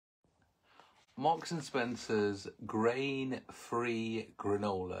Marks and Spencer's grain-free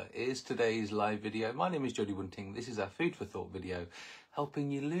granola is today's live video. My name is Jody Bunting. This is our food for thought video, helping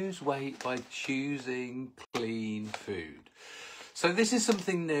you lose weight by choosing clean food. So this is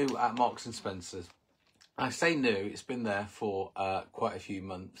something new at Marks and Spencer's. I say new, it's been there for quite a few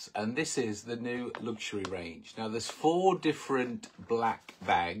months, and this is the new luxury range. Now there's 4 different black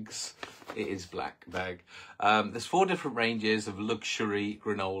bags. It is black bag. There's 4 different ranges of luxury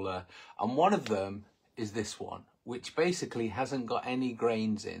granola, and one of them is this one, which basically hasn't got any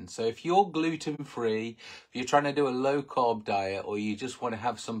grains in. So if you're gluten-free, if you're trying to do a low-carb diet, or you just want to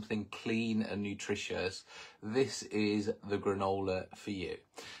have something clean and nutritious, this is the granola for you.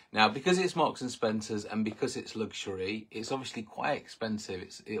 Now, because it's Marks and Spencer's and because it's luxury, it's obviously quite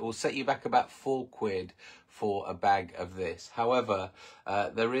expensive. It will set you back about £4 for a bag of this. However,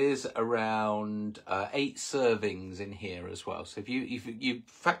 there is around 8 servings in here as well. So if you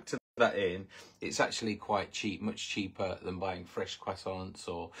factor that in, it's actually quite cheap, much cheaper than buying fresh croissants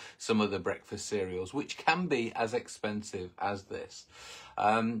or some other breakfast cereals, which can be as expensive as this.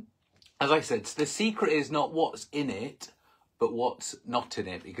 As I said, the secret is not what's in it, but what's not in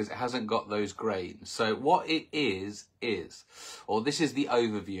it, because it hasn't got those grains. So what it is, or this is the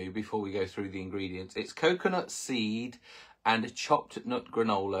overview before we go through the ingredients. It's coconut seed and chopped nut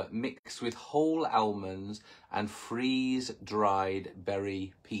granola mixed with whole almonds and freeze-dried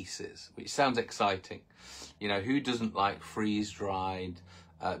berry pieces, which sounds exciting. You know, who doesn't like freeze-dried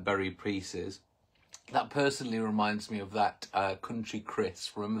berry pieces? That personally reminds me of that Country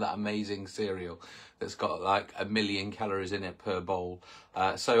Crisp. Remember that amazing cereal that's got like 1 million calories in it per bowl?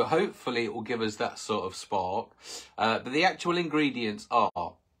 So hopefully it will give us that sort of spark. But the actual ingredients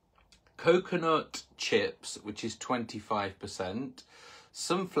are coconut chips, which is 25%,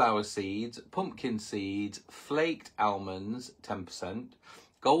 sunflower seeds, pumpkin seeds, flaked almonds, 10%,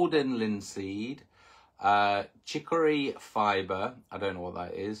 golden linseed, chicory fibre, I don't know what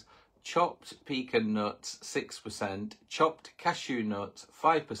that is, chopped pecan nuts, 6%, chopped cashew nuts,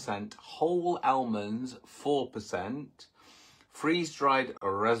 5%, whole almonds, 4%, freeze-dried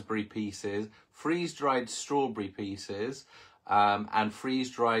raspberry pieces, freeze-dried strawberry pieces, and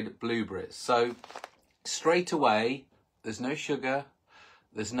freeze-dried blueberries. So straight away, there's no sugar,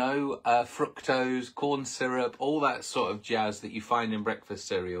 there's no fructose, corn syrup, all that sort of jazz that you find in breakfast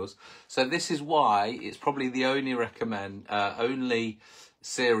cereals. So this is why it's probably the only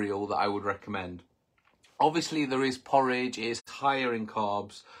cereal that I would recommend. Obviously there is porridge, it's higher in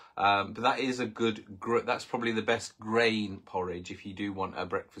carbs, but that is that's probably the best grain porridge if you do want a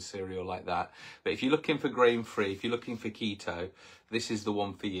breakfast cereal like that. But if you're looking for grain free, if you're looking for keto, this is the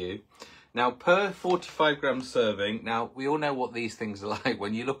one for you. Now per 45 gram serving, now we all know what these things are like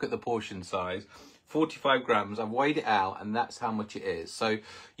when you look at the portion size. 45 grams, I've weighed it out and that's how much it is. So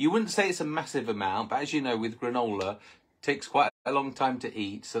you wouldn't say it's a massive amount, but as you know, with granola, takes quite a long time to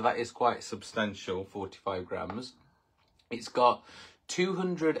eat, so that is quite substantial, 45 grams. It's got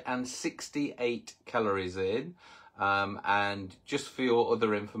 268 calories in, and just for your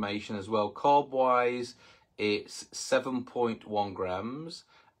other information as well, carb-wise, it's 7.1 grams,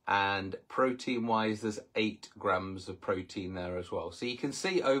 and protein-wise, there's 8 grams of protein there as well. So you can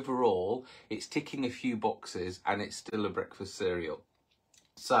see overall, it's ticking a few boxes, and it's still a breakfast cereal.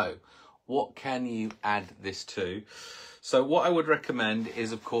 So what can you add this to? So what I would recommend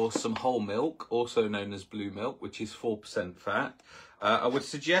is, of course, some whole milk, also known as blue milk, which is 4% fat. I would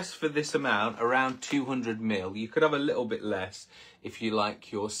suggest for this amount around 200 ml. You could have a little bit less if you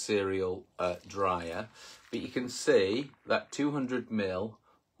like your cereal drier. But you can see that 200 ml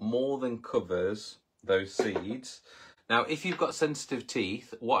more than covers those seeds. Now, if you've got sensitive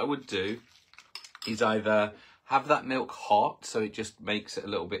teeth, what I would do is either have that milk hot, so it just makes it a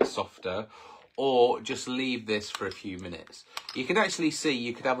little bit softer, or just leave this for a few minutes. You can actually see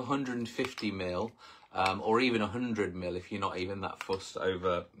you could have 150 ml or even 100 ml if you're not even that fussed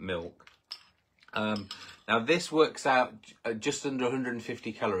over milk. Now this works out just under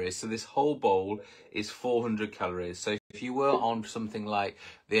 150 calories, so this whole bowl is 400 calories. So if you were on something like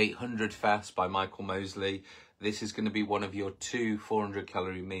the 800 fast by Michael Mosley, this is going to be one of your 2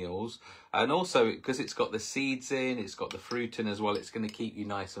 400-calorie meals. And also, because it's got the seeds in, it's got the fruit in as well, it's going to keep you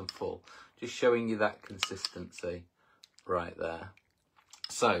nice and full. Just showing you that consistency right there.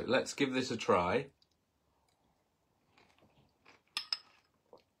 So let's give this a try.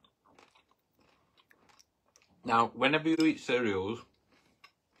 Now, whenever you eat cereals,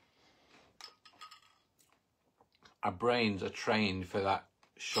 our brains are trained for that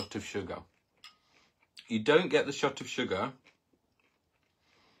shot of sugar. You don't get the shot of sugar.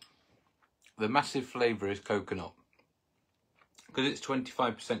 The massive flavour is coconut. Because it's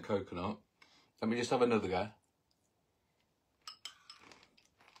 25% coconut, Let me just have another go.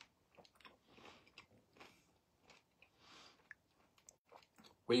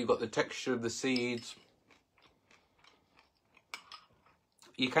 Where you've got the texture of the seeds.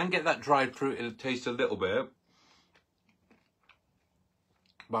 You can get that dried fruit taste a little bit,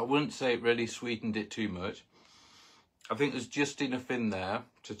 but I wouldn't say it really sweetened it too much. I think there's just enough in there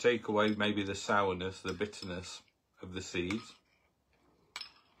to take away maybe the sourness, the bitterness of the seeds.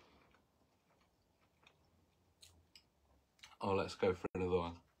 Oh, let's go for another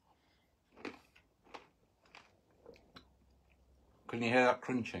one. Can you hear that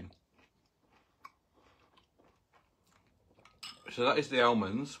crunching? So that is the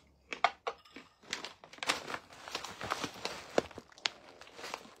almonds.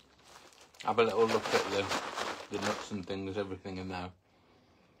 Have a little look at the nuts and things, everything in there.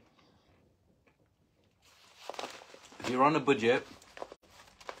 If you're on a budget,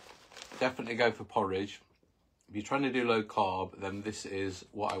 definitely go for porridge. If you're trying to do low carb, then this is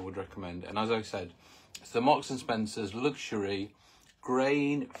what I would recommend. And as I said, it's the Marks and Spencer's luxury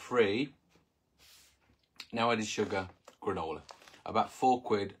grain-free, no added sugar granola. About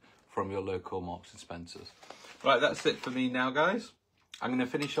 £4 from your local Marks and Spencer's. Right, that's it for me now, guys. I'm going to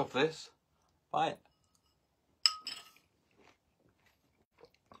finish off this. Bye.